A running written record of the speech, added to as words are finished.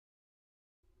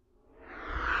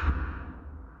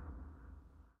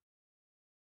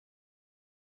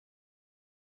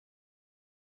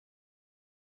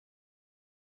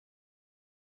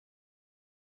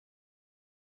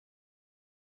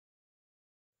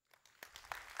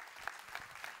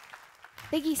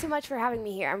Thank you so much for having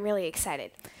me here. I'm really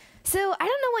excited. So I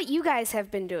don't know what you guys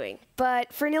have been doing,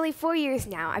 but for nearly 4 years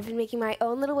now, I've been making my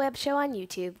own little web show on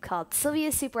YouTube called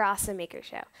Sylvia's Super Awesome Maker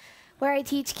Show, where I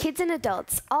teach kids and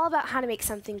adults all about how to make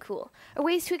something cool, or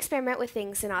ways to experiment with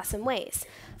things in awesome ways,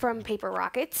 from paper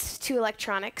rockets to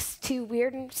electronics to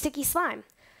weird and sticky slime.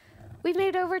 We've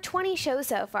made over 20 shows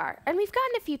so far, and we've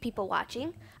gotten a few people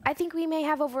watching. I think we may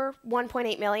have over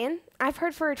 1.8 million. I've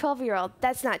heard for a 12-year-old,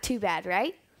 that's not too bad,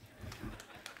 right?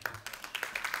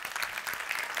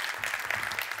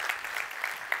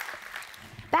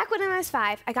 Back when I was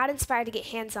 5, I got inspired to get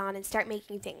hands-on and start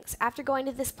making things after going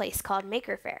to this place called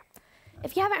Faire.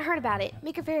 If you haven't heard about it,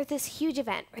 Faire is this huge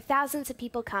event where thousands of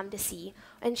people come to see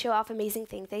and show off amazing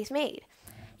things they've made.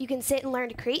 You can sit and learn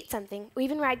to create something, or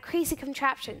even ride crazy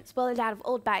contraptions built out of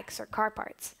old bikes or car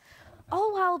parts,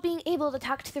 all while being able to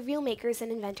talk to the real makers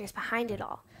and inventors behind it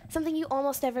all, something you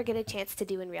almost never get a chance to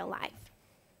do in real life.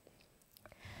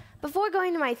 Before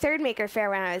going to my third Faire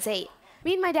when I was 8,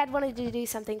 me and my dad wanted to do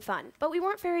something fun, but we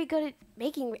weren't very good at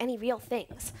making any real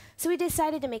things, so we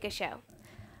decided to make a show.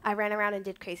 I ran around and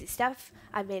did crazy stuff,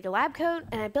 I made a lab coat,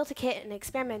 and I built a kit and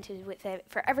experimented with it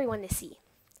for everyone to see.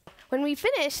 When we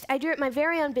finished, I drew up my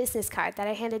very own business card that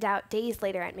I handed out days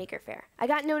later at Faire. I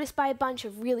got noticed by a bunch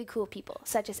of really cool people,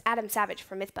 such as Adam Savage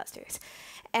from Mythbusters,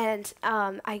 and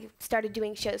I started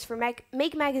doing shows for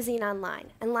Make Magazine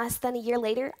online, and less than a year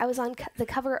later, I was on the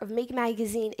cover of Make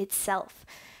Magazine itself.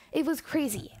 It was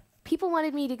crazy. People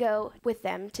wanted me to go with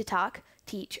them to talk,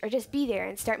 teach, or just be there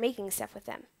and start making stuff with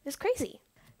them. It was crazy.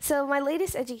 So my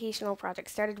latest educational project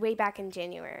started way back in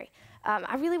January.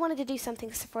 I really wanted to do something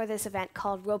for this event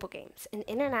called Robo Games, an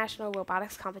international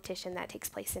robotics competition that takes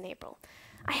place in April.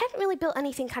 I hadn't really built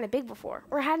anything kind of big before,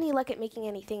 or had any luck at making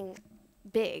anything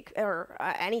big, or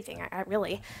anything,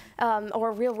 really, or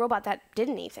a real robot that did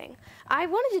anything. I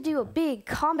wanted to do a big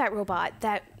combat robot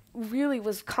that really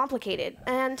was complicated,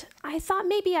 and I thought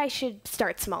maybe I should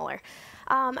start smaller.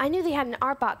 I knew they had an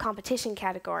art bot competition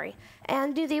category,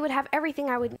 and knew they would have everything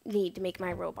I would need to make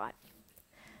my robot.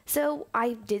 So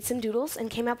I did some doodles and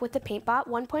came up with the PaintBot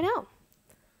 1.0.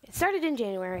 It started in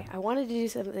January. I wanted to do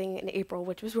something in April,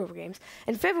 which was Robo Games.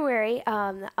 In February,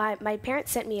 my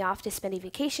parents sent me off to spend a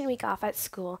vacation week off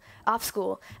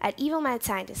school at Evil Mad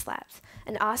Scientist Labs,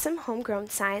 an awesome homegrown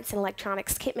science and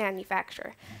electronics kit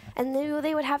manufacturer, and knew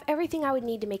they would have everything I would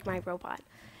need to make my robot.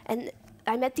 And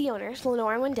I met the owners,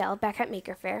 Lenore and Wendell, back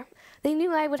at Faire. They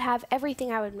knew I would have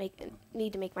everything I would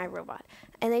need to make my robot,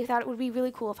 and they thought it would be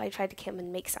really cool if I tried to come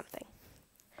and make something.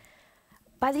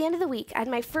 By the end of the week, I had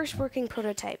my first working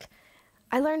prototype.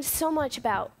 I learned so much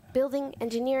about building,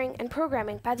 engineering, and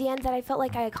programming by the end that I felt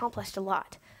like I accomplished a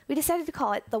lot. We decided to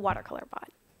call it the Watercolor Bot.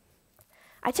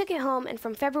 I took it home, and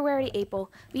from February to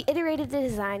April, we iterated the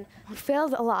design,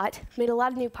 failed a lot, made a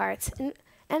lot of new parts,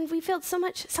 and we failed so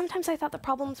much, sometimes I thought the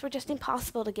problems were just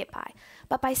impossible to get by.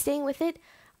 But by staying with it,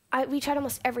 we tried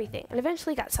almost everything, and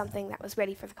eventually got something that was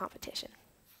ready for the competition.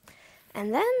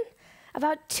 And then,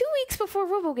 about 2 weeks before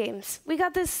Robo Games, we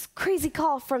got this crazy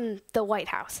call from the White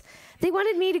House. They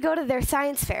wanted me to go to their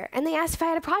science fair, and they asked if I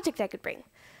had a project I could bring.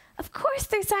 Of course,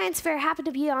 their science fair happened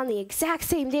to be on the exact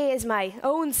same day as my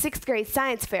own 6th grade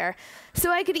science fair,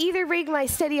 so I could either bring my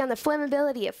study on the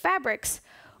flammability of fabrics,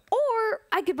 or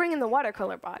I could bring in the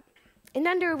Watercolor Bot. In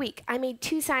under a week, I made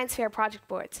 2 science fair project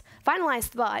boards, finalized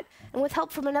the bot, and with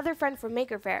help from another friend from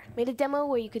Faire, made a demo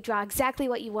where you could draw exactly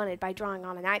what you wanted by drawing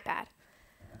on an iPad.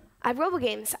 At Robo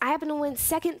Games, I happened to win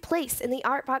 2nd place in the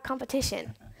art bot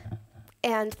competition,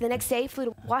 and the next day flew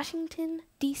to Washington,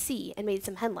 D.C. and made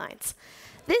some headlines.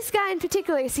 This guy in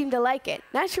particular seemed to like it.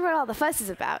 Not sure what all the fuss is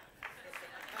about.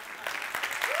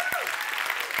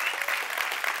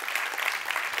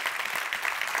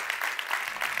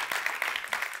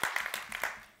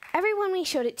 Everyone we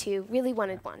showed it to really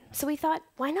wanted one, so we thought,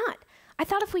 why not? I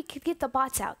thought if we could get the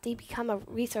bots out, they'd become a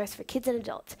resource for kids and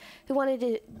adults who wanted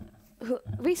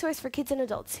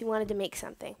to make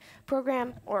something,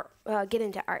 program, or get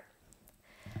into art.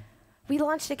 We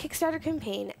launched a Kickstarter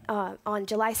campaign on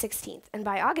July 16th, and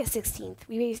by August 16th,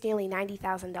 we raised nearly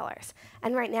 $90,000.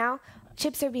 And right now,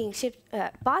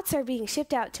 bots are being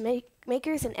shipped out to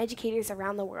makers and educators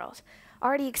around the world,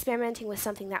 already experimenting with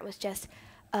something that was just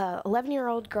an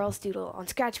 11-year-old girl's doodle on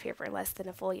scratch paper less than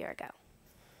a full year ago.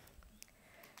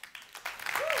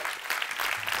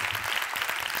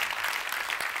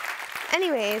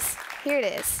 Anyways, here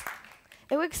it is.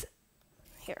 It works.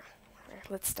 Here,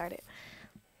 let's start it.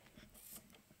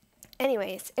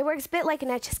 Anyways, it works a bit like an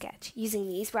Etch-a-Sketch, using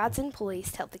these rods and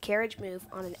pulleys to help the carriage move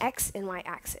on an X and Y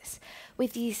axis,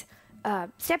 with these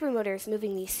stepper motors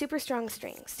moving these super strong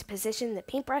strings to position the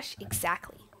paintbrush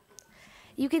exactly.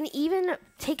 You can even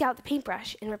take out the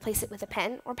paintbrush and replace it with a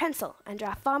pen or pencil and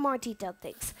draw far more detailed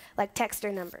things, like text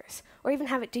or numbers, or even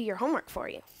have it do your homework for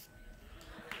you.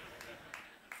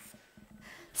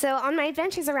 So on my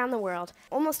adventures around the world,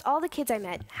 almost all the kids I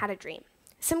met had a dream.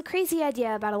 Some crazy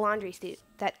idea about a laundry suit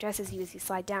that dresses you as you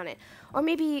slide down it, or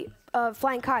maybe a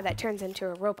flying car that turns into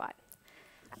a robot.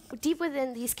 Deep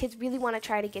within, these kids really want to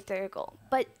try to get their goal,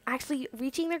 but actually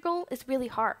reaching their goal is really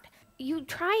hard. You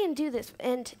try and do this,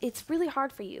 and it's really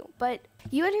hard for you, but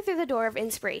you enter through the door of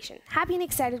inspiration, happy and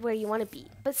excited where you want to be,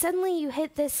 but suddenly you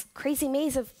hit this crazy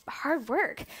maze of hard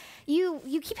work. You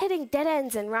keep hitting dead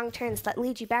ends and wrong turns that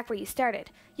lead you back where you started.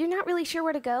 You're not really sure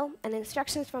where to go, and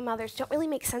instructions from others don't really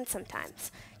make sense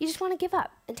sometimes. You just want to give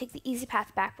up and take the easy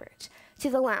path backwards,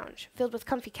 to the lounge, filled with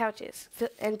comfy couches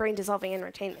and brain-dissolving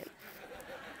entertainment.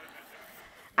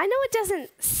 I know it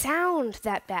doesn't sound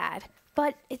that bad,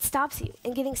 but it stops you,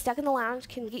 and getting stuck in the lounge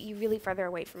can get you really further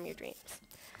away from your dreams.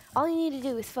 All you need to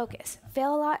do is focus,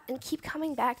 fail a lot, and keep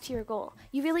coming back to your goal.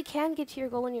 You really can get to your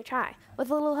goal when you try, with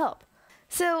a little help.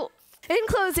 So, in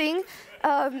closing,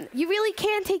 you really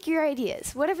can take your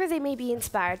ideas, whatever they may be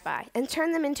inspired by, and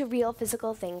turn them into real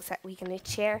physical things that we can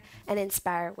share and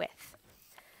inspire with.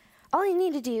 All you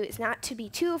need to do is not to be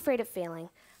too afraid of failing,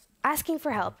 asking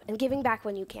for help, and giving back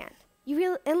when you can.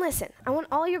 And listen, I want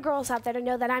all your girls out there to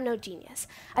know that I'm no genius.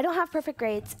 I don't have perfect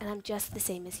grades, and I'm just the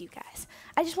same as you guys.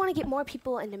 I just want to get more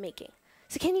people into making.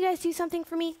 So can you guys do something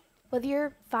for me? Whether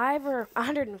you're 5 or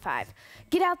 105,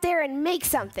 get out there and make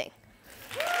something.